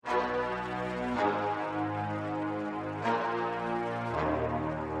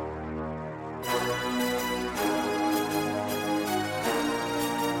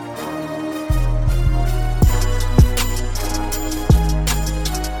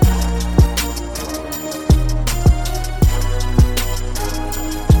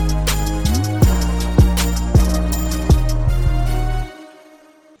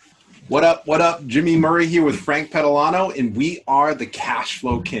What up? Jimmy Murray here with Frank Pedolano, and we are the Cash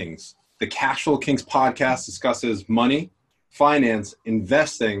Flow Kings. The Cash Flow Kings podcast discusses money, finance,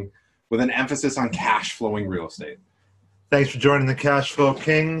 investing with an emphasis on cash flowing real estate. Thanks for joining the Cash Flow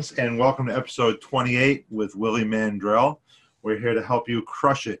Kings, and welcome to episode 28 with Willie Mandrell. We're here to help you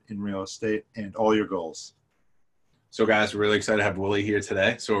crush it in real estate and all your goals. So, guys, we're really excited to have Willie here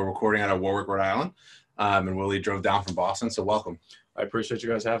today. So we're recording out of Warwick, Rhode Island, and Willie drove down from Boston, so welcome. I appreciate you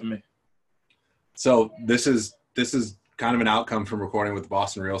guys having me. So this is kind of an outcome from recording with the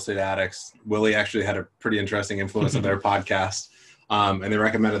Boston Real Estate Addicts. Willie actually had a pretty interesting influence on their podcast, and they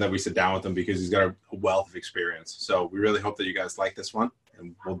recommended that we sit down with him because he's got a wealth of experience. So we really hope that you guys like this one,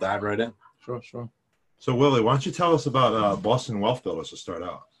 and we'll dive right in. Sure. So, Willie, why don't you tell us about Boston Wealth Builders to start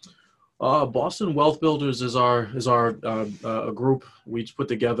out? Boston Wealth Builders is our a group we put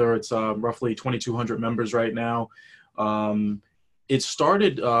together. It's roughly 2,200 members right now. It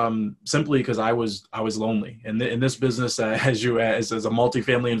started simply because I was lonely, and in this business, as a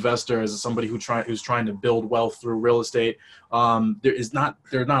multifamily investor, as somebody who's trying to build wealth through real estate, there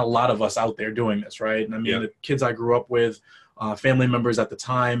are not a lot of us out there doing this, right? And I mean, The kids I grew up with, family members at the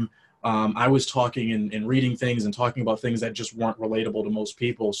time, I was talking and reading things and talking about things that just weren't relatable to most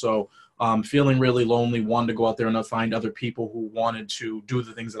people. So feeling really lonely, wanted to go out there and find other people who wanted to do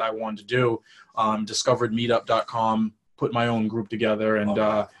the things that I wanted to do. Discovered meetup.com, put my own group together, and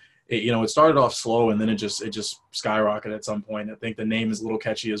it started off slow, and then it just skyrocketed at some point. I think the name is a little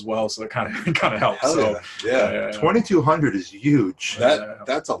catchy as well, so it kind of helps. Hell so yeah. 2,200 is huge.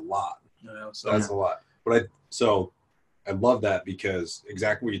 That's a lot. That's a lot. But I love that because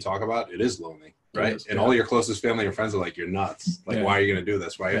exactly what you talk about, it is lonely, right? And all your closest family and friends are like, "You're nuts! Like, why are you going to do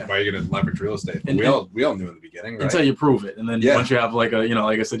this? Why are you going to leverage real estate?" And we all knew in the beginning, right? Until you prove it, and then once you have like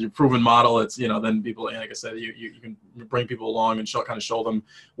I said, your proven model, it's then people, like I said, you can bring people along and show them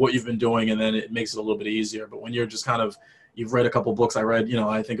what you've been doing, and then it makes it a little bit easier. But when you're just you've read a couple books. I read,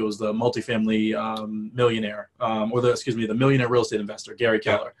 I think it was the Multifamily Millionaire, the Millionaire Real Estate Investor, Gary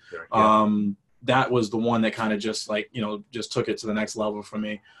Keller. That was the one that kind of just took it to the next level for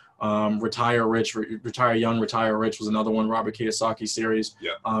me. Retire Young, Retire Rich was another one, Robert Kiyosaki series.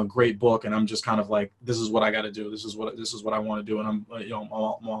 Great book. And I'm just kind of like, this is what I got to do. This is what I want to do. And I'm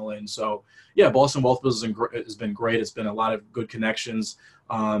all in. So Boston Wealth Business has been great. It's been a lot of good connections,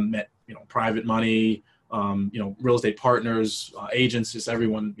 met, private money, real estate partners, agents, just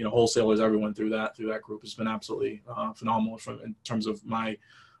everyone, wholesalers, everyone through that group has been absolutely phenomenal in terms of my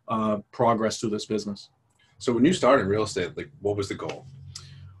progress through this business. So when you started in real estate, like, what was the goal?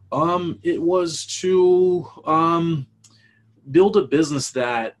 It was to build a business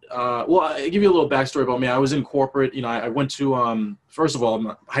that, I give you a little backstory about me. I was in corporate. I went to, first of all, I'm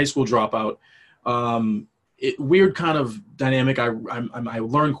a high school dropout. Weird kind of dynamic. I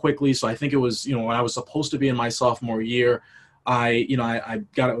learned quickly. So I think it was, when I was supposed to be in my sophomore year, I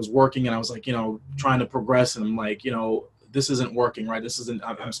was working, and I was like, trying to progress, and I'm like, this isn't working, right? This isn't,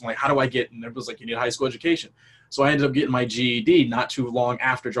 I'm like, how do I get, and it was like, you need a high school education. So I ended up getting my GED not too long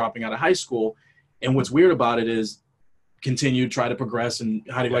after dropping out of high school. And what's weird about it is try to progress. And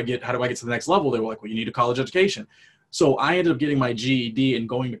how do I get to the next level? They were like, well, you need a college education. So I ended up getting my GED and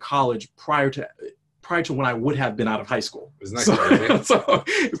going to college prior to when I would have been out of high school. Isn't that crazy? So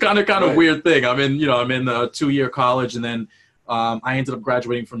it's kind of weird thing. I'm in a 2-year college, and then I ended up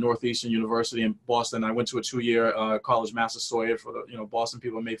graduating from Northeastern University in Boston. I went to a 2-year college, Massasoit, for the Boston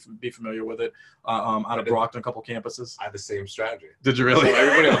people may be familiar with it, out of Brockton, a couple campuses. I had the same strategy. Did you really? So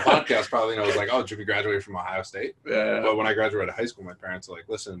everybody on the podcast probably knows, like, oh, Jimmy graduated from Ohio State. Yeah. But when I graduated high school, my parents were like,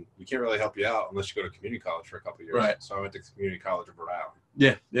 listen, we can't really help you out unless you go to community college for a couple of years. Right. So I went to community college of Rhode Island.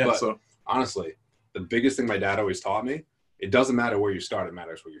 Yeah. But so honestly, the biggest thing my dad always taught me, it doesn't matter where you start, it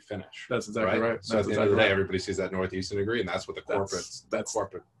matters where you finish. That's exactly right. So at the end of the day, everybody sees that Northeastern degree, and that's what the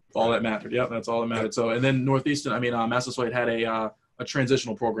corporate. All that mattered. Yeah, that's all that mattered. So, and then Northeastern, Massasoit had a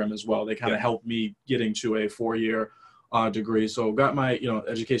transitional program as well. They kind of helped me getting to a 4-year degree. So got my,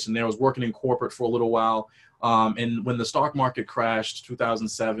 education there. I was working in corporate for a little while. And when the stock market crashed,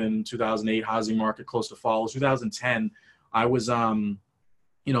 2007, 2008, housing market close to fall, 2010, I was,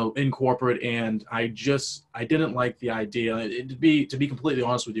 in corporate, and I didn't like the idea. To be completely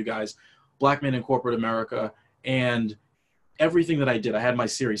honest with you guys, black man in corporate America, and everything that I did, I had my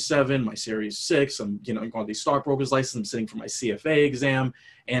Series 7, my Series 6, I'm going these stockbroker's license, I'm sitting for my CFA exam.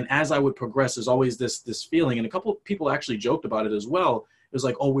 And as I would progress, there's always this feeling, and a couple of people actually joked about it as well. It was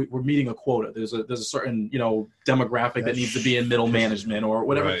like, oh, we're meeting a quota. There's a certain, demographic that needs to be in middle management or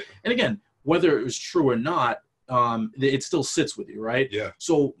whatever. Right. And again, whether it was true or not, it still sits with you, right? Yeah.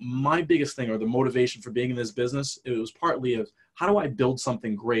 So my biggest thing, or the motivation for being in this business, it was partly of, how do I build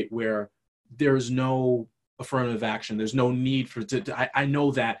something great where there's no affirmative action. There's no need for I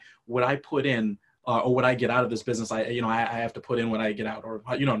know that what I put in or what I get out of this business, I have to put in what I get out, or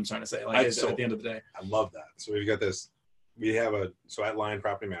you know what I'm trying to say. Like at the end of the day, I love that. So we've got this. We have so at Lion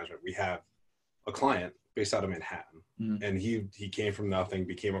Property Management, we have a client based out of Manhattan, and he came from nothing,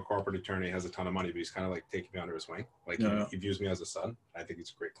 became a corporate attorney, has a ton of money, but he's kind of like taking me under his wing. Like he views me as a son. I think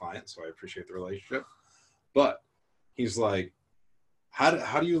he's a great client, so I appreciate the relationship. But he's like,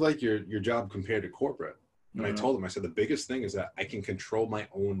 how do you like your job compared to corporate? And I told him, I said, the biggest thing is that I can control my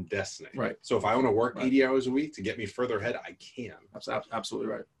own destiny. Right. So if I want to work 80 hours a week to get me further ahead, I can. That's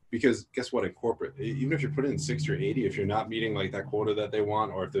absolutely right. Because guess what, in corporate, even if you put in 60 or 80, if you're not meeting like that quota that they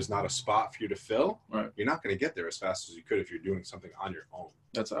want, or if there's not a spot for you to fill, you're not going to get there as fast as you could if you're doing something on your own.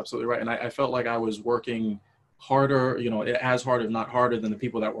 That's absolutely right. And I felt like I was working harder, as hard, if not harder, than the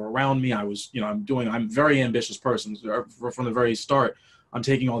people that were around me. I was, I'm a very ambitious person from the very start. I'm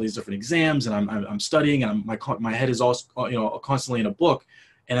taking all these different exams, and I'm studying, and my head is also, constantly in a book.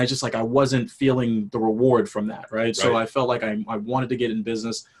 And I wasn't feeling the reward from that. Right. So I felt like I wanted to get in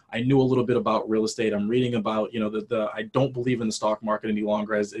business. I knew a little bit about real estate. I'm reading about, I don't believe in the stock market any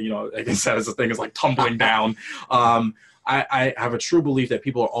longer, as, like I said, as the thing is like tumbling down. I have a true belief that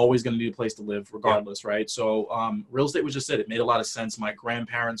people are always going to need a place to live regardless. Right. So real estate was just it. It made a lot of sense. My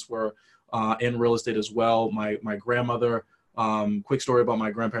grandparents were in real estate as well. My grandmother, quick story about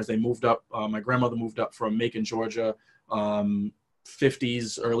my grandparents. They moved up. My grandmother moved up from Macon, Georgia,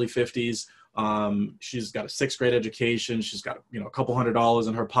 50s, early 50s. She's got a 6th grade education. She's got, a couple $100s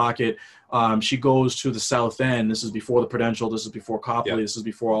in her pocket. She goes to the South End. This is before the Prudential. This is before Copley. This is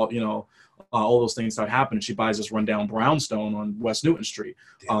before all those things start happening. She buys this rundown brownstone on West Newton Street,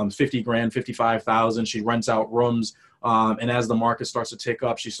 50 grand, 55,000. She rents out rooms. And as the market starts to tick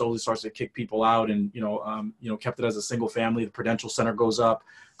up, she slowly starts to kick people out, and, kept it as a single family. The Prudential Center goes up.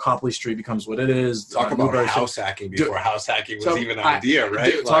 Copley Street becomes what it is. Talk about house hacking before house hacking was even an idea,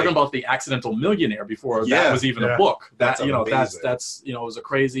 right? Talking about the accidental millionaire before that was even a book. That, that's it was a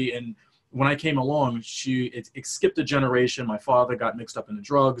crazy. And when I came along, it skipped a generation. My father got mixed up into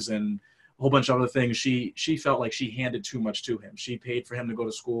drugs and a whole bunch of other things. She felt like she handed too much to him. She paid for him to go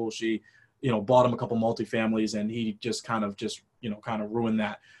to school. She, bought him a couple multifamilies, and he just kind of ruined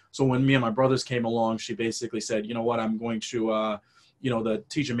that. So when me and my brothers came along, she basically said, you know what, I'm going to, the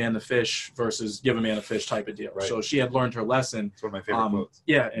teach a man to fish versus give a man a fish type of deal. Right. So she had learned her lesson. It's one of my favorite quotes.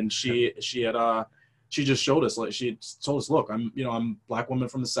 Yeah. And she just showed us, like, she told us, look, I'm a Black woman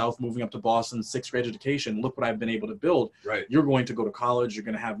from the South moving up to Boston, 6th grade education. Look what I've been able to build. Right. You're going to go to college. You're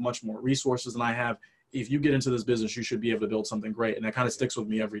going to have much more resources than I have. If you get into this business, you should be able to build something great. And that kind of sticks with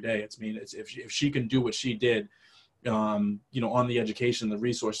me every day. It's if she can do what she did, on the education, the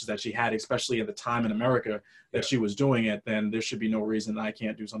resources that she had, especially at the time in America that she was doing it, then there should be no reason that I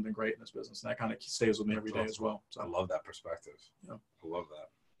can't do something great in this business. And that kind of stays with me every day as well. So I love that perspective. Yeah. I love that.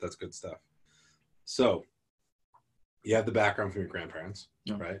 That's good stuff. So you have the background from your grandparents,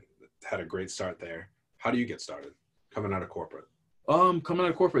 right? Had a great start there. How do you get started coming out of corporate? Coming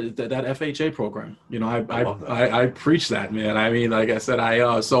out of corporate, that FHA program, I preach that, man. I mean, like I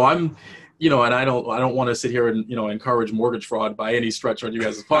said, so I'm, and I don't want to sit here and, encourage mortgage fraud by any stretch on you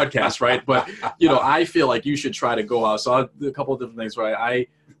guys' podcast, right? But, I feel like you should try to go out. So a couple of different things, right?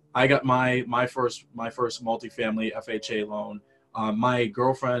 I got my first multifamily FHA loan. My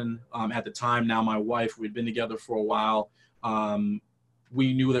girlfriend, at the time, now my wife, we'd been together for a while.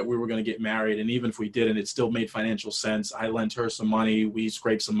 We knew that we were going to get married, and even if we didn't, it still made financial sense. I lent her some money. We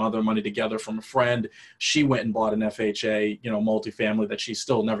scraped some other money together from a friend. She went and bought an FHA, multifamily that she's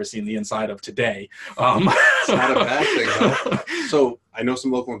still never seen the inside of today. It's not a bad thing, though. So I know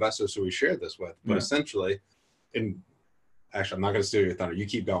some local investors who we shared this with, but essentially, actually, I'm not going to steal your thunder. You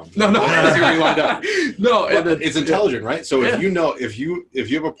keep going. No. No, it's intelligent, right? So if you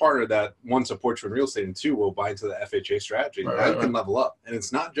have a partner that, one, supports you in real estate, and two, will buy into the FHA strategy, that can level up. And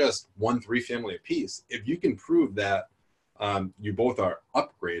it's not just 1-3 family apiece. If you can prove that you both are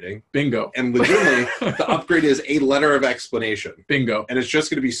upgrading, bingo. And legitimately, the upgrade is a letter of explanation, bingo. And it's just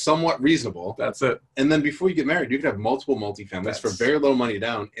going to be somewhat reasonable. That's it. And then before you get married, you can have multiple multifamilies for very little money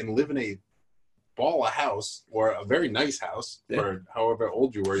down and live in a house, or a very nice house, or however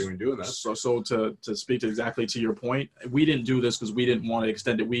old you were when doing this. So to speak exactly to your point, we didn't do this because we didn't want to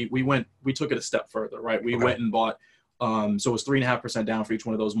extend it. We took it a step further, right? We went and bought, so it was 3.5% down for each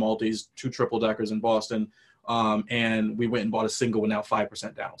one of those multis, 2 triple deckers in Boston. And we went and bought a single with now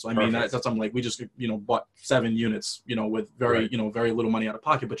 5% down. So I mean, that's something like we just, bought 7 units, with very, very little money out of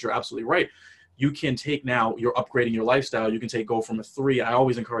pocket. But you're absolutely right. You can take now, you're upgrading your lifestyle. You can go from a 3. I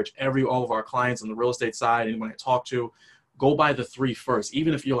always encourage all of our clients on the real estate side, anyone I talk to, go by the 3 first.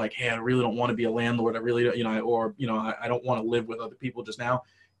 Even if you're like, hey, I really don't want to be a landlord. I really, I don't want to live with other people just now.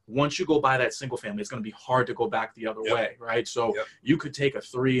 Once you go by that single family, it's going to be hard to go back the other way, right? So you could take a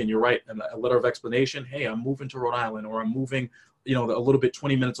 3 and you're right, and a letter of explanation. Hey, I'm moving to Rhode Island, or I'm moving, a little bit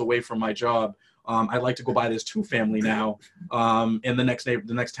 20 minutes away from my job. I'd like to go buy this 2 family now, in the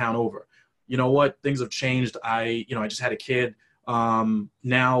next town over. You know what? Things have changed. I just had a kid.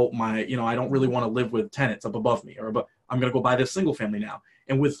 Now I don't really want to live with tenants up above me, but I'm going to go buy this single family now.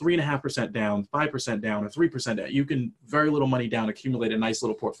 And with 3.5% down, 5% down, or 3% down, you can very little money down, accumulate a nice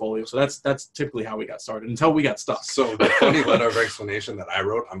little portfolio. So that's typically how we got started until we got stuck. So the funny letter of explanation that I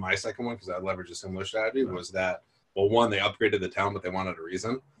wrote on my second one, because I leveraged a similar strategy, was that, well, one, they upgraded the town, but they wanted a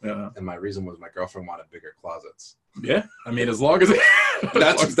reason. Yeah. And my reason was my girlfriend wanted bigger closets. Yeah. I mean, as long as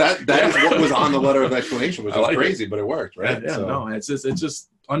that is what was on the letter of explanation, which was crazy, but it worked, right? Yeah, no, it's just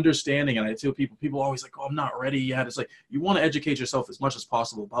understanding. And I tell people always like, oh, I'm not ready yet. It's like, you want to educate yourself as much as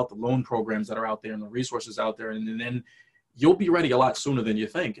possible about the loan programs that are out there and the resources out there. And then you'll be ready a lot sooner than you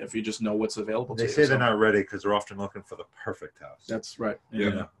think if you just know what's available to you. They say they're not ready because they're often looking for the perfect house. That's right.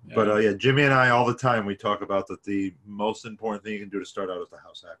 Yeah. But Jimmy and I all the time, we talk about that the most important thing you can do to start out is the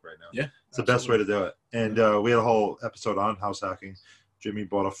house hack right now. Yeah. It's the best way to do it. And we had a whole episode on house hacking. Jimmy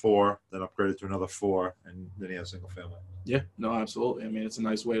bought a 4, then upgraded to another 4, and then he had a single family. Yeah, no, absolutely. I mean, it's a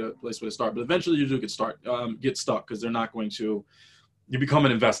nice place to start. But eventually you do get stuck because they're not going to – you become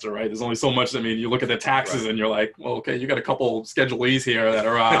an investor, right? There's only so much. I mean, you look at the taxes and you're like, well, okay, you got a couple Schedule E's here that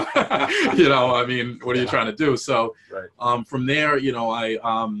are, I mean, what are you trying to do? So from there,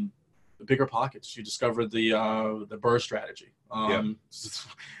 the bigger pockets, you discovered the Burr strategy.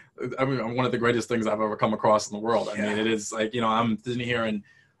 I mean, one of the greatest things I've ever come across in the world. I mean, it is like, I'm sitting here and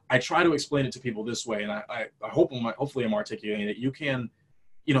I try to explain it to people this way. And I hope hopefully I'm articulating it. You can,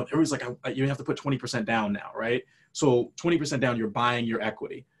 everyone's like, you have to put 20% down now, right? So 20% down, you're buying your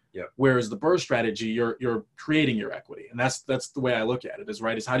equity. Yeah. Whereas the Burr strategy, you're creating your equity. And that's the way I look at it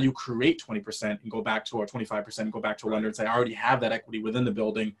is how do you create 20% and go back to, or 25% and go back to a lender and say, I already have that equity within the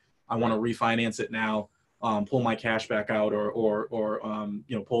building. I want to refinance it now. Pull my cash back out, or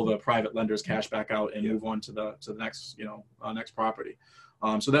pull the private lender's cash back out and move on to the next next property.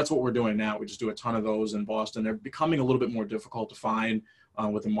 So that's what we're doing now. We just do a ton of those in Boston. They're becoming a little bit more difficult to find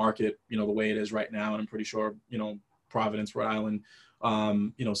with the market, the way it is right now. And I'm pretty sure Providence, Rhode Island,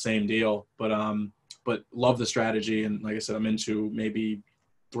 same deal. But love the strategy, and like I said, I'm into maybe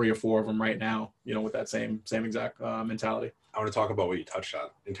 3 or 4 of them right now. With that same exact mentality. I want to talk about what you touched on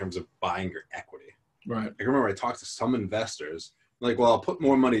in terms of buying your equity. Right. I remember I talked to some investors, like, well, I'll put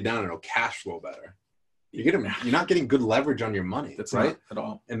more money down and it'll cash flow better. You're not getting good leverage on your money. That's right at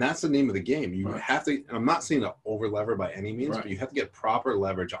all. And that's the name of the game. You have to, and I'm not saying to over lever by any means, but you have to get proper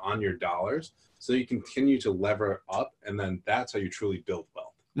leverage on your dollars so you continue to lever up, and then that's how you truly build wealth.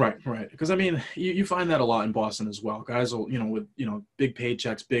 Right. Because I mean, you find that a lot in Boston as well. Guys will, with big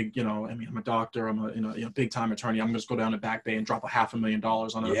paychecks, big, I mean, I'm a doctor, I'm a big time attorney. I'm just go down to Back Bay and drop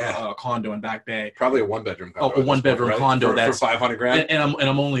 $500,000 on a condo in Back Bay. Probably a 1-bedroom condo. A 1-bedroom condo for $500,000. And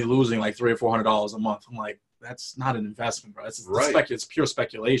I'm only losing like $300 or $400 a month. I'm like, that's not an investment, bro. It's pure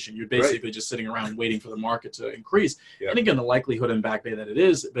speculation. You're basically just sitting around waiting for the market to increase. Yep. And again, the likelihood in Back Bay that it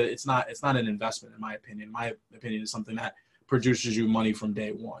is, but it's not an investment in my opinion. My opinion is something that produces you money from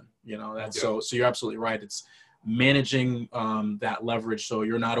day one. So you're absolutely right. It's managing that leverage so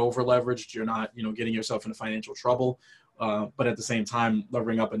you're not over leveraged, you're not getting yourself into financial trouble, but at the same time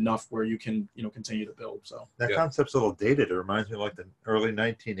levering up enough where you can continue to build. So that concept's a little dated. It reminds me of like the early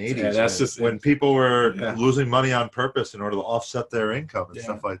 1980s. Yeah, that's when people were losing money on purpose in order to offset their income and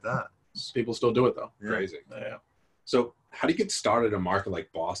stuff like that. People still do it though. Crazy. Yeah. So how do you get started in a market like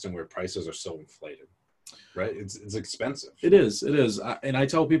Boston where prices are so inflated? Right, it's expensive. It is, and I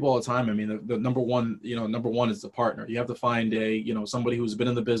tell people all the time. I mean, the number one is the partner. You have to find somebody who's been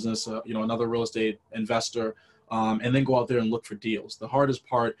in the business, another real estate investor, and then go out there and look for deals. The hardest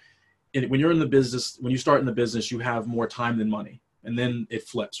part, when you're in the business, when you start in the business, you have more time than money, and then it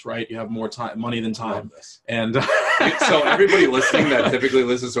flips. Right, you have more money than time. And so everybody listening that typically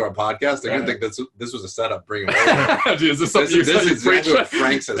listens to our podcast, they're gonna think this was a setup. Bring them over. Dude, this is exactly what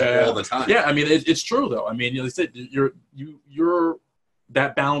Frank says all the time. Yeah, I mean it's true though. I mean, you're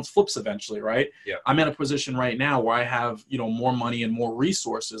that balance flips eventually, right? Yeah. I'm in a position right now where I have more money and more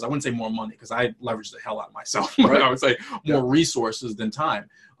resources. I wouldn't say more money because I leverage the hell out of myself. Right. I would say more resources than time.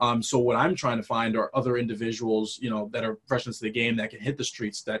 So what I'm trying to find are other individuals, that are fresh into the game, that can hit the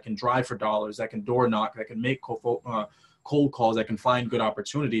streets, that can drive for dollars, that can door knock, that can make cold calls, that can find good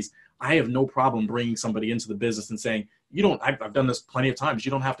opportunities. I have no problem bringing somebody into the business and saying, I've done this plenty of times.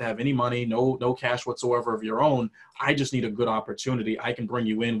 You don't have to have any money, no cash whatsoever of your own. I just need a good opportunity. I can bring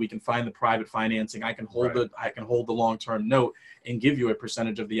you in. We can find the private financing. I can hold the long-term note and give you a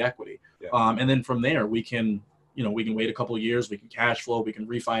percentage of the equity. Yeah. And then from there, we can wait a couple of years. We can cash flow. We can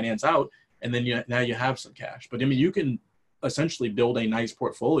refinance out, and then now you have some cash. But I mean, you can essentially build a nice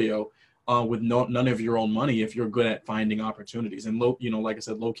portfolio with none of your own money if you're good at finding opportunities and like I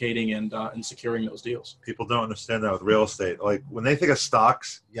said, locating and securing those deals. People don't understand that with real estate. Like when they think of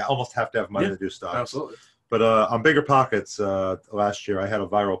stocks, you almost have to have money to do stocks. Absolutely. But on Bigger Pockets last year, I had a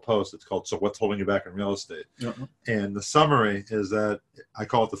viral post. It's called "So What's Holding You Back in Real Estate?" Uh-huh. And the summary is that I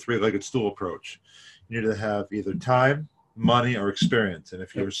call it the three-legged stool approach. You need to have either time, money, or experience. And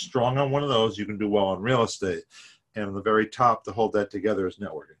if you're strong on one of those, you can do well in real estate. And on the very top to hold that together is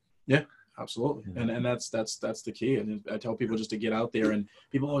networking. Yeah. Absolutely. And that's the key. And I tell people just to get out there, and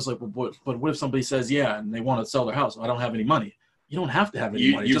people always like, well, but what if somebody says, yeah, and they want to sell their house? I don't have any money. You don't have to have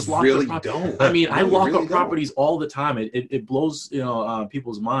any money. You just lock really the don't. I mean, I lock really up properties all the time. It blows,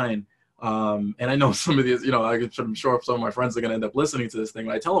 people's mind. And I know some of these, I'm sure some of my friends are going to end up listening to this thing,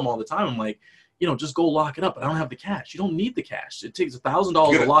 but I tell them all the time, I'm like, just go lock it up. But I don't have the cash. You don't need the cash. It takes $1,000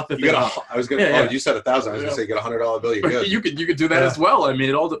 to lock the thing up. You said 1,000. I was going to say, get a $100 bill. You're good. You could do that as well. I mean,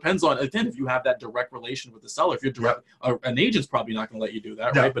 it all depends on, again, if you have that direct relation with the seller. If you're direct, an agent's probably not going to let you do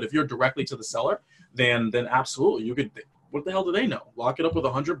that, right? But if you're directly to the seller, then absolutely you could. What the hell do they know? Lock it up with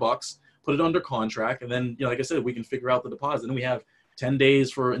 $100, put it under contract, and then, like I said, we can figure out the deposit. And we have 10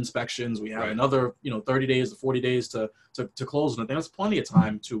 days for inspections. We have another, 30 days to 40 days to close. And I think that's plenty of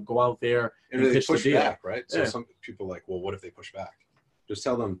time to go out there and pitch the deal. Back, right? So some people are like, well, what if they push back? Just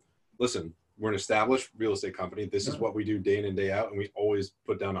tell them, listen, we're an established real estate company. This is what we do day in and day out. And we always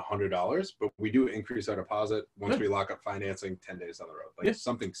put down $100, but we do increase our deposit once we lock up financing 10 days down the road. Like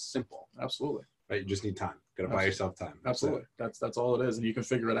something simple. Absolutely. Right? You just need time. Got to buy yourself time. Absolutely. That's all it is. And you can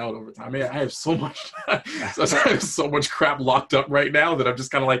figure it out over time. I mean, I have so much crap locked up right now that I'm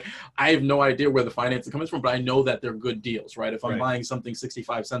just kind of like, I have no idea where the financing comes from, but I know that they're good deals, right? If I'm buying something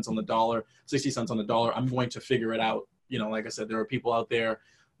 65 cents on the dollar, 60 cents on the dollar, I'm going to figure it out. Like I said, there are people out there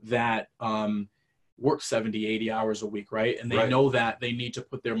that work 70, 80 hours a week, right? And they know that they need to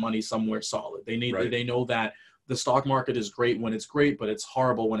put their money somewhere solid. They know that the stock market is great when it's great, but it's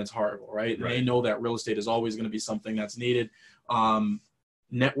horrible when it's horrible, right? And they know that real estate is always going to be something that's needed.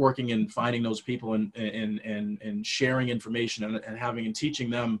 Networking and finding those people and sharing information and having and teaching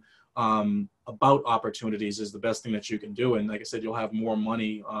them about opportunities is the best thing that you can do. And like I said, you'll have more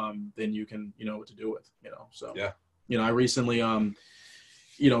money than you can, what to do with, So, I recently, the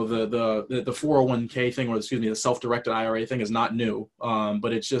 401k thing, or the self-directed IRA thing is not new,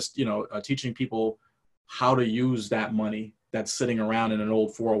 but it's just, teaching people how to use that money that's sitting around in an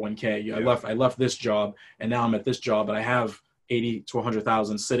old 401k. I left this job and now I'm at this job, but I have 80 to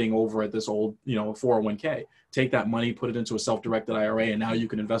 100,000 sitting over at this old, 401k. Take that money, put it into a self-directed IRA, and now you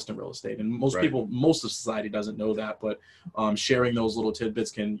can invest in real estate. And most of society doesn't know that, but sharing those little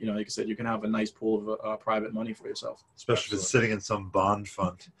tidbits can, like I said, you can have a nice pool of private money for yourself. Especially if it's sitting in some bond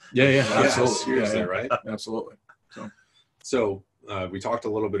fund. Absolutely. Seriously, right? Absolutely. So we talked a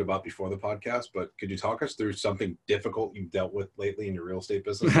little bit about before the podcast, but could you talk us through something difficult you've dealt with lately in your real estate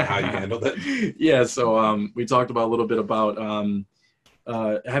business and how you handled it? So we talked about a little bit about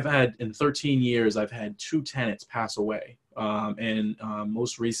I've had, in 13 years, I've had 2 tenants pass away. And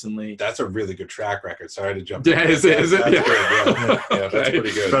most recently... That's a really good track record. Sorry to jump. Yeah, is it? That's good. Yeah, that's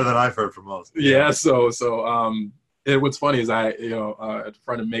pretty good. Better than I've heard from most. Yeah, so what's funny is a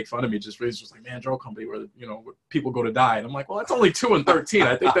friend make fun of me just like, man, Joe company where where people go to die, and I'm like, well, that's only 2 and 13.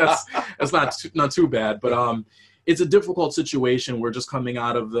 I think that's not too bad, but it's a difficult situation. We're just coming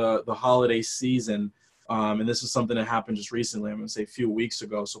out of the holiday season, and this is something that happened just recently. I'm going to say a few weeks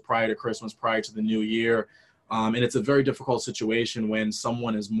ago, so prior to Christmas, prior to the New Year, and it's a very difficult situation when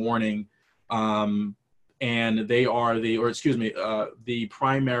someone is mourning, and they are the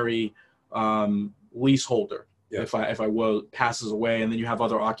primary leaseholder. Yeah. If I will, passes away, and then you have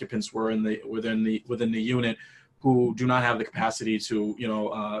other occupants who are within the unit who do not have the capacity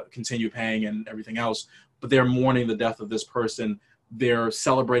to continue paying and everything else, but they're mourning the death of this person. They're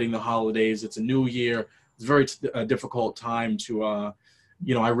celebrating the holidays. It's a new year. It's a very difficult time to I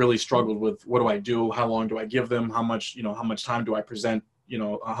really struggled with, what do I do? How long do I give them? How much time do I present?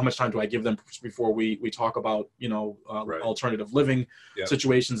 How much time do I give them before we talk about, alternative living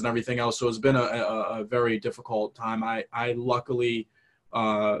situations and everything else. So it's been a very difficult time. I luckily,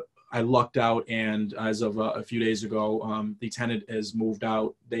 I lucked out, and as of a few days ago, the tenant has moved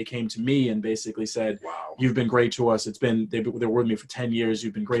out. They came to me and basically said, Wow. "You've been great to us. They were with me for 10 years.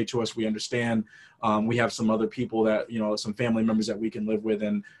 You've been great to us. We understand. We have some other people that, some family members that we can live with."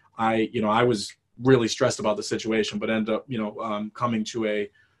 And I was really stressed about the situation, but ended up, coming to a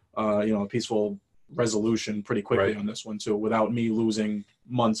peaceful resolution pretty quickly on this one too, without me losing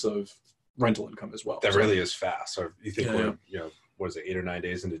months of rental income as well. That really is fast. So you think we're, what is it, 8 or 9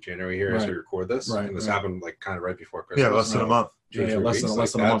 days into January here as we record this? Right. And this happened like kind of right before Christmas. Yeah, less than a month.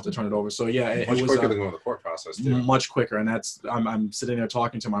 Less than a month to turn it over. So it much was quicker than going to the court process too. Much quicker. And I'm sitting there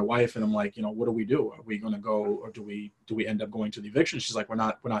talking to my wife, and I'm like, what do we do? Are we going to go, or do we end up going to the eviction? She's like, we're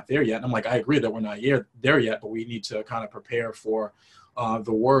not there yet. And I'm like, I agree that we're not there yet, but we need to kind of prepare for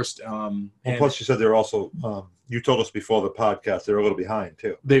the worst. Plus, you said they're also. You told us before the podcast they were a little behind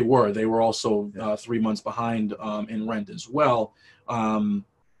too. They were also 3 months behind in rent as well.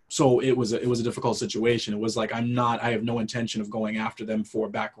 So it was a difficult situation. It was like, I have no intention of going after them for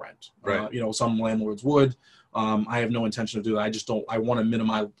back rent. Right. Some landlords would. I have no intention of doing that. I want to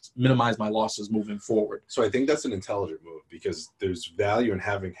minimize my losses moving forward. So I think that's an intelligent move, because there's value in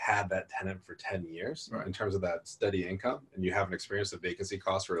having had that tenant for 10 years in terms of that steady income, and you haven't experienced the vacancy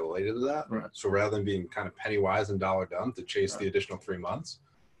costs related to that. Right. So rather than being kind of penny wise and dollar dumb to chase the additional 3 months,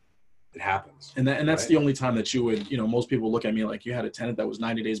 it happens. And that's the only time that you would, most people look at me like, you had a tenant that was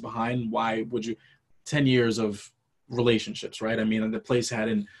 90 days behind. Why would you? 10 years of relationships, right? I mean, the place had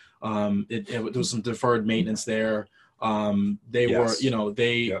there was some deferred maintenance there. They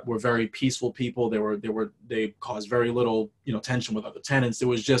were very peaceful people. They caused very little, tension with other tenants. It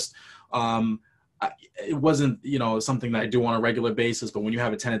was just, it wasn't, something that I do on a regular basis, but when you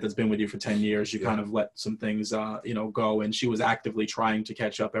have a tenant that's been with you for 10 years, you kind of let some things, go. And she was actively trying to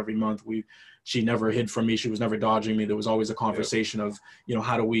catch up every month. She never hid from me. She was never dodging me. There was always a conversation of,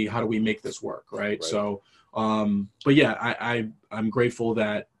 how do we make this work? Right. So, but yeah, I'm grateful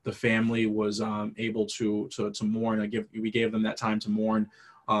that the family was able to mourn. We gave them that time to mourn,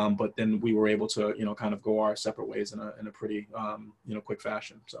 but then we were able to kind of go our separate ways in a pretty quick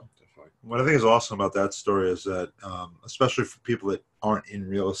fashion. So definitely. What I think is awesome about that story is that, especially for people that aren't in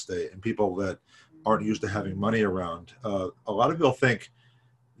real estate and people that aren't used to having money around, a lot of people think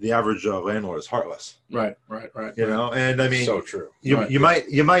the average landlord is heartless. Right. And I mean, so true. You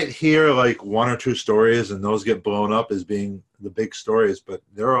might hear like 1 or 2 stories, and those get blown up as being the big stories. But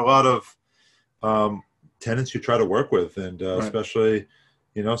there are a lot of tenants you try to work with, and especially,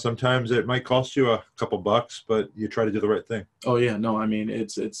 sometimes it might cost you a couple bucks, but you try to do the right thing. Oh yeah, no, I mean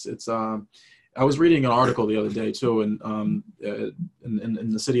it's. I was reading an article the other day too, and in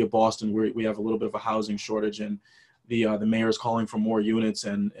the city of Boston, we have a little bit of a housing shortage, and the mayor is calling for more units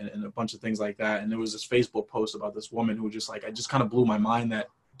and a bunch of things like that. And there was this Facebook post about this woman who just I just kind of blew my mind, that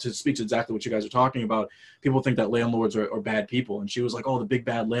to speak to exactly what you guys are talking about, people think that landlords are bad people. And she was like, oh, the big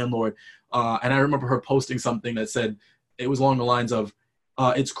bad landlord. And I remember her posting something that said, it was along the lines of,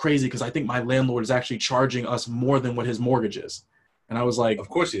 it's crazy because I think my landlord is actually charging us more than what his mortgage is. And I was like, of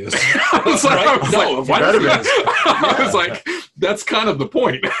course he is. I was like, that's kind of the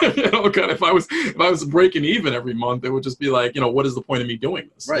point. Kind of, if I was breaking even every month, it would just be like, what is the point of me doing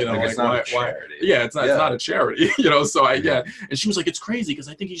this? Right. It's not a charity. Yeah, it's not a charity. So and she was like, it's crazy because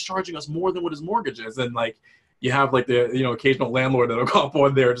I think he's charging us more than what his mortgage is. And like, you have like the occasional landlord that'll come up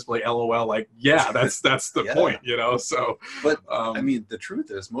on there just like LOL, like, yeah, that's the point, So, but I mean, the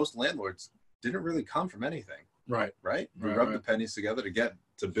truth is, most landlords didn't really come from anything. Right. We rubbed the pennies together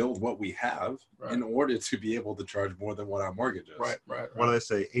to build what we have in order to be able to charge more than what our mortgage is. Right. What do they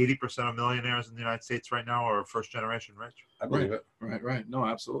say? 80% of millionaires in the United States right now are first generation rich. I believe it. Right. No,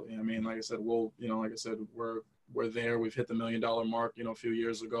 absolutely. I mean, like I said, we're there. We've hit the $1 million mark, a few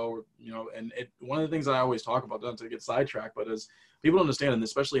years ago, and one of the things I always talk about, not to get sidetracked, but as people understand, and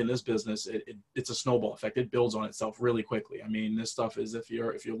especially in this business, it's a snowball effect. It builds on itself really quickly. I mean, this stuff is, if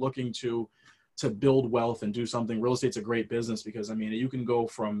you're looking to build wealth and do something, real estate's a great business, because I mean, you can go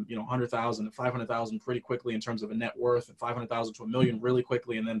from, 100,000 to 500,000 pretty quickly in terms of a net worth, and 500,000 to $1 million really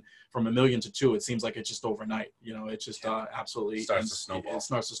quickly. And then from $1 million to $2 million, it seems like it's just overnight, it's just absolutely starts to snowball. It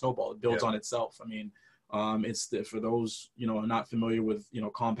starts to snowball. It builds on itself. I mean, for those, not familiar with,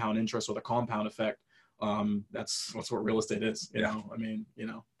 compound interest or the compound effect, that's what real estate is, you know, I mean,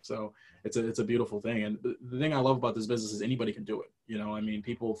 so it's a beautiful thing. And the thing I love about this business is anybody can do it. I mean,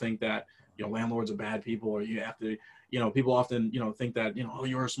 people think that, landlords are bad people, or you have to, people often, think that, oh,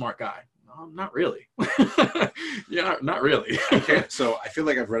 you're a smart guy. No, not really. Yeah, not really. Okay. So I feel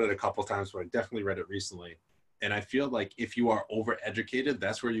like I've read it a couple times, but I definitely read it recently. And I feel like if you are overeducated,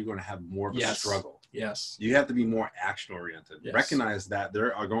 that's where you're going to have more of a struggle. Yes. You have to be more action oriented. Yes. Recognize that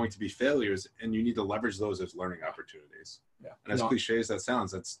there are going to be failures, and you need to leverage those as learning opportunities. Yeah. And as cliche as that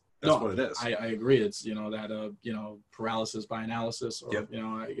sounds, that's what it is. I agree. It's, that, paralysis by analysis, or, Yep.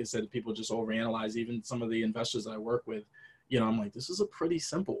 Like I said, people just overanalyze. Even some of the investors that I work with, I'm like, this is a pretty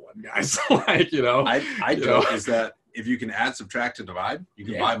simple one, guys. Like, I joke is that if you can add, subtract, and divide, you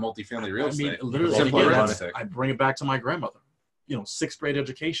can buy multifamily real estate. Literally, Simple again, arithmetic. I bring it back to my grandmother. 6th grade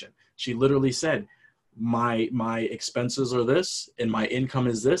education. She literally said, my expenses are this and my income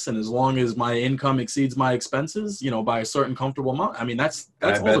is this, and as long as my income exceeds my expenses, by a certain comfortable amount, I mean that's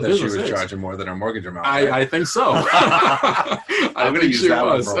I all bet the that business she was is. charging more than her mortgage amount. Right? I think so. I'm going to use that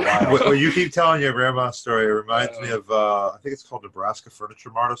one for a while. Well, you keep telling your grandma's story. It reminds me of I think it's called Nebraska Furniture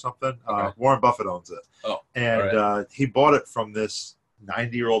Mart or something. Okay. Warren Buffett owns it. Oh, and he bought it from this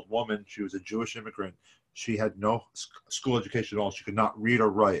 90-year-old woman. She was a Jewish immigrant. She had no school education at all. She could not read or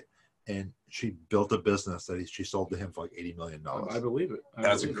write. And she built a business that she sold to him for like $80 million. I believe it.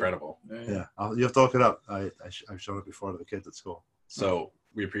 That's incredible. Yeah. You have to look it up. I've shown it before to the kids at school. So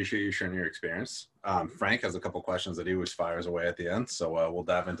we appreciate you sharing your experience. Frank has a couple questions that he always fires away at the end. So we'll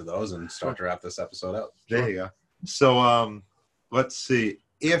dive into those and start to wrap this episode out. There you go. So let's see.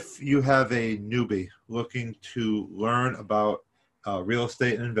 If you have a newbie looking to learn about real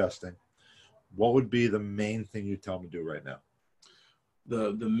estate and investing, what would be the main thing you tell them to do right now?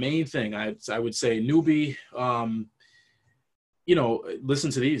 The main thing I would say, newbie,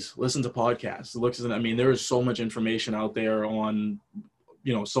 listen to podcasts. There is so much information out there on,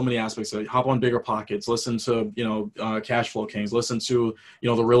 so many aspects. So hop on Bigger Pockets, listen to, Cash Flow Kings, listen to,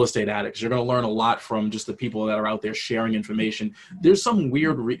 the Real Estate Addicts. You're going to learn a lot from just the people that are out there sharing information. There's some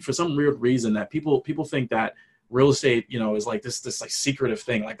for some weird reason that people think that real estate, is like this like secretive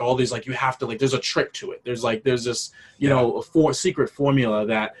thing, like all these, like you have to, like there's a trick to it. There's this, a secret formula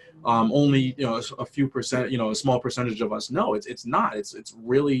that only a few percent, a small percentage of us know. It's not. It's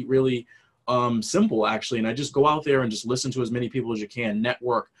really, really simple actually. And I just go out there and just listen to as many people as you can,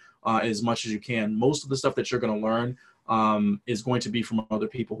 network as much as you can. Most of the stuff that you're going to learn is going to be from other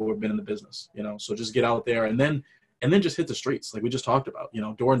people who have been in the business. So just get out there and then just hit the streets, like we just talked about.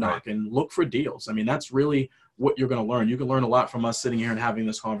 Door knock and look for deals. That's really what you're going to learn. You can learn a lot from us sitting here and having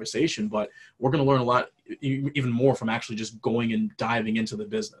this conversation, but we're going to learn a lot, even more, from actually just going and diving into the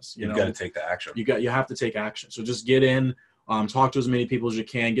business. You've got to take the action. You have to take action. So just get in, talk to as many people as you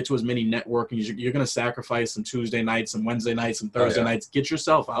can, get to as many networking. You're going to sacrifice some Tuesday nights, some Wednesday nights, some Thursday nights. Get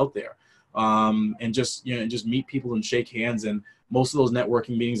yourself out there, and just meet people and shake hands. And most of those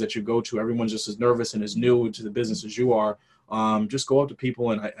networking meetings that you go to, everyone's just as nervous and as new to the business as you are. Just go up to people,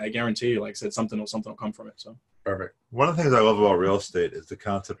 and I guarantee you, like I said, something will come from it. So perfect. One of the things I love about real estate is the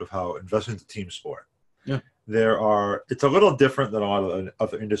concept of how investing is a team sport. Yeah. It's a little different than a lot of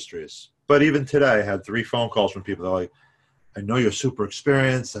other industries. But even today, I had 3 phone calls from people that are like, I know you're super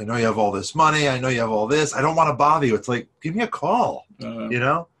experienced. I know you have all this money. I know you have all this. I don't want to bother you. It's like, give me a call,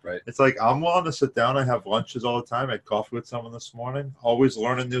 Right. It's like, I'm willing to sit down. I have lunches all the time. I had coffee with someone this morning, always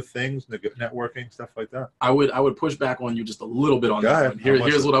learning new things, networking, stuff like that. I would push back on you just a little bit on that one.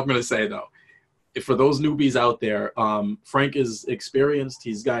 Here's what I'm going to say though. For those newbies out there, Frank is experienced.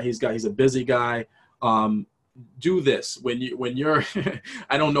 He's a busy guy. Do this when you're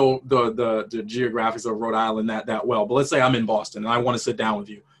I don't know the geographics of Rhode Island that well, but let's say I'm in Boston and I want to sit down with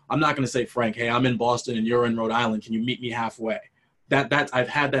you. I'm not going to say, Frank, hey, I'm in Boston and you're in Rhode Island. Can you meet me halfway? That I've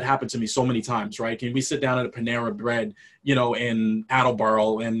had that happen to me so many times, right? Can we sit down at a Panera Bread, in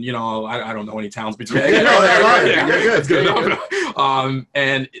Attleboro, and I don't know any towns between. You're good.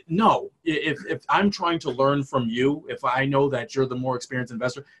 And no, if I'm trying to learn from you, if I know that you're the more experienced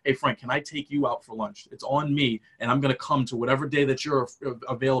investor, hey Frank, can I take you out for lunch? It's on me, and I'm gonna come to whatever day that you're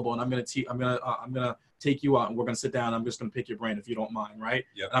available, and I'm gonna take you out, and we're gonna sit down. And I'm just gonna pick your brain if you don't mind, right?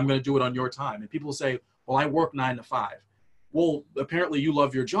 Yep. And I'm gonna do it on your time. And people say, well, I work 9 to 5. Well, apparently you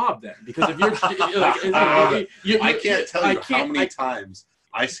love your job then, because if you're I can't tell you how many times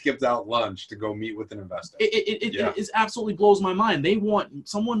I skipped out lunch to go meet with an investor. It absolutely blows my mind.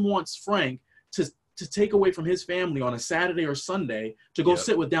 Someone wants Frank to take away from his family on a Saturday or Sunday to go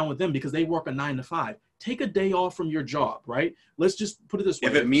sit down with them because they work a 9 to 5. Take a day off from your job, right? Let's just put it this way.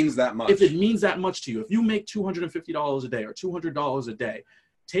 If it means that much. If it means that much to you, if you make $250 a day or $200 a day,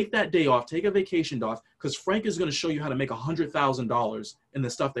 take that day off, take a vacation off, because Frank is going to show you how to make $100,000 in the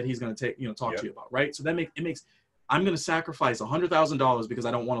stuff that he's going to talk to you about, right? So I'm going to sacrifice $100,000 because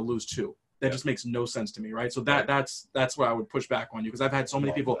I don't want to lose 2. That just makes no sense to me, right? So that's where I would push back on you, because I've had so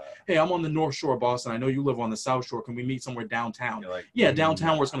many people, hey, I'm on the North Shore of Boston. I know you live on the South Shore. Can we meet somewhere downtown? You're like,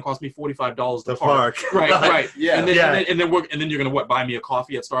 Downtown where it's going to cost me $45 to park. Right. Yeah. And then you're going to buy me a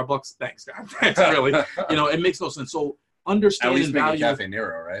coffee at Starbucks? Thanks, guys. That's really, it makes no sense. So understand at least and make value. a Cafe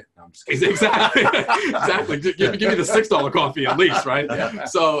Nero, right? No, I'm just kidding. Exactly. Give me the $6 coffee at least, right? Yeah.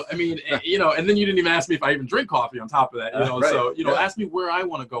 So, I mean, and then you didn't even ask me if I even drink coffee on top of that, Right. So, ask me where I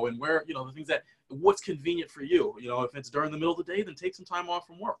want to go and where, the things what's convenient for you. If it's during the middle of the day, then take some time off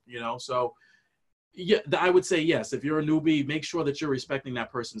from work, So, yeah, I would say yes. If you're a newbie, make sure that you're respecting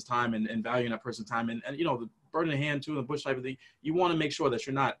that person's time and valuing that person's time. And the bird in the hand, two in the bush type of thing, you want to make sure that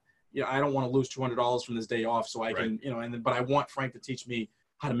you're not, I don't want to lose $200 from this day off so I can, but I want Frank to teach me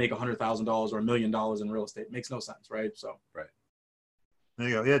how to make $100,000 or $1 million in real estate. It makes no sense, right? So, right. There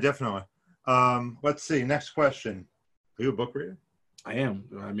you go. Yeah, definitely. Let's see. Next question. Are you a book reader? I am.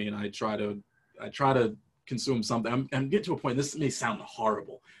 I mean, I try to consume something. I'm getting to a point, this may sound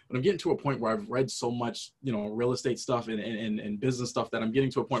horrible, but I'm getting to a point where I've read so much, real estate stuff and business stuff that I'm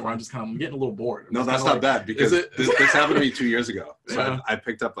getting to a point where I'm getting a little bored. No, that's not bad, because this happened to me 2 years ago. So Yeah. I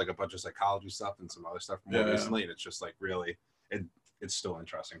picked up like a bunch of psychology stuff and some other stuff more recently, and it's just like really, it's still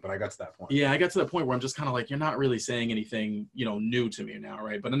interesting. But I got to that point. Yeah, I got to the point where I'm just kind of like, you're not really saying anything, new to me now,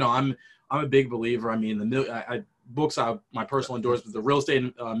 right? But no, I'm a big believer. I mean, books, my personal endorsement, The Real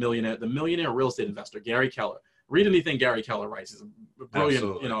Estate Millionaire, The Millionaire Real Estate Investor, Gary Keller. Read anything Gary Keller writes. He's a brilliant,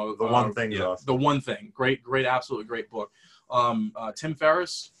 Absolutely. The One Thing. yeah. Awesome. The One Thing. Great, absolutely great book. Tim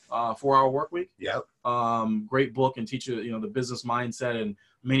Ferriss, 4 Hour Workweek. Yeah. Great book, and teach you, the business mindset and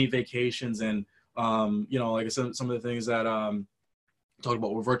many vacations and, like I said, some of the things that talk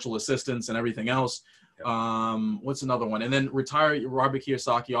about with virtual assistants and everything else. What's another one? And then Robert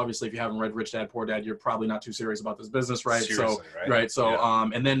Kiyosaki. Obviously, if you haven't read Rich Dad Poor Dad, you're probably not too serious about this business, right? Seriously, right. So, Yeah.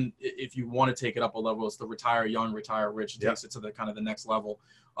 And then if you want to take it up a level, it's the Retire Young, Retire Rich. It takes it to the kind of the next level.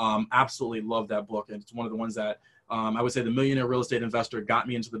 Absolutely love that book, and it's one of the ones that I would say The Millionaire Real Estate Investor got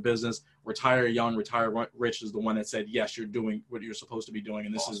me into the business. Retire Young, Retire Rich is the one that said, yes, you're doing what you're supposed to be doing,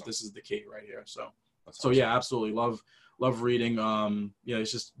 and this is the key right here. So, yeah, absolutely love reading.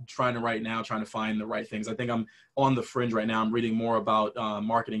 It's just trying to find the right things. I think I'm on the fringe right now. I'm reading more about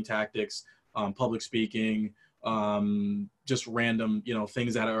marketing tactics, public speaking, just random,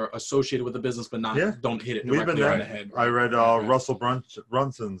 things that are associated with the business, but don't hit it directly on the head. Right? I read Russell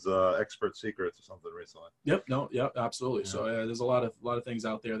Brunson's Expert Secrets or something recently. Yep, absolutely. Yeah. So there's a lot of things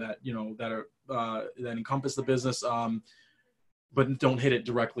out there that that are that encompass the business. But don't hit it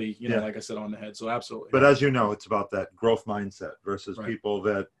directly, like I said, on the head. So absolutely. But as you know, it's about that growth mindset versus people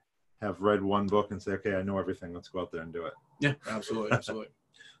that have read one book and say, okay, I know everything. Let's go out there and do it. Yeah, absolutely.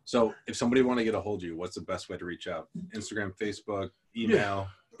 So if somebody want to get a hold of you, what's the best way to reach out? Instagram, Facebook, email?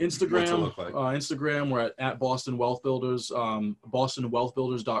 Yeah. Instagram. What's it look like? Instagram, we're at Boston Wealth Builders.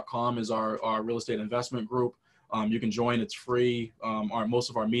 BostonWealthBuilders.com is our real estate investment group. You can join. It's free. Most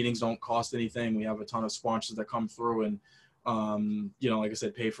of our meetings don't cost anything. We have a ton of sponsors that come through and, like I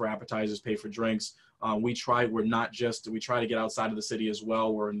said, pay for appetizers, pay for drinks. We try to get outside of the city as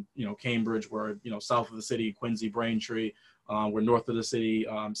well. We're in, Cambridge, we're, south of the city, Quincy, Braintree. We're north of the city,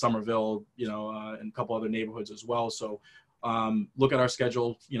 Somerville, and a couple other neighborhoods as well. So, look at our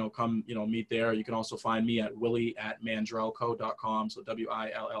schedule, come, meet there. You can also find me at willie@mandrellco.com. So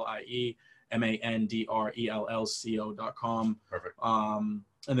WILLIE_MANDRELLCO.com. Perfect.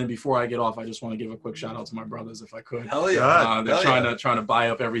 And then before I get off, I just want to give a quick shout out to my brothers, if I could. Hell yeah. They're trying to buy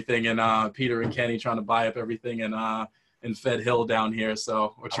up everything, and Peter and Kenny trying to buy up everything in Fed Hill down here.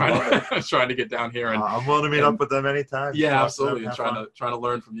 So we're trying to get down here. And I'm willing to meet up with them anytime. Yeah, absolutely. And trying to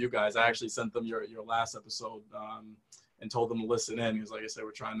learn from you guys. I actually sent them your last episode and told them to listen in, because like I said,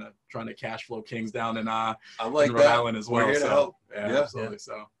 we're trying to cash flow kings down in Rhode Island as well. We're here to help. Yeah, absolutely.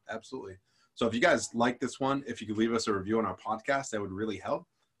 Yeah. Absolutely. So if you guys like this one, if you could leave us a review on our podcast, that would really help,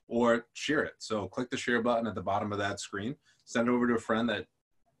 or share it. So click the share button at the bottom of that screen, send it over to a friend that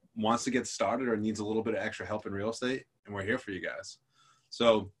wants to get started or needs a little bit of extra help in real estate, and we're here for you guys.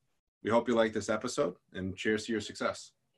 So we hope you like this episode, and cheers to your success.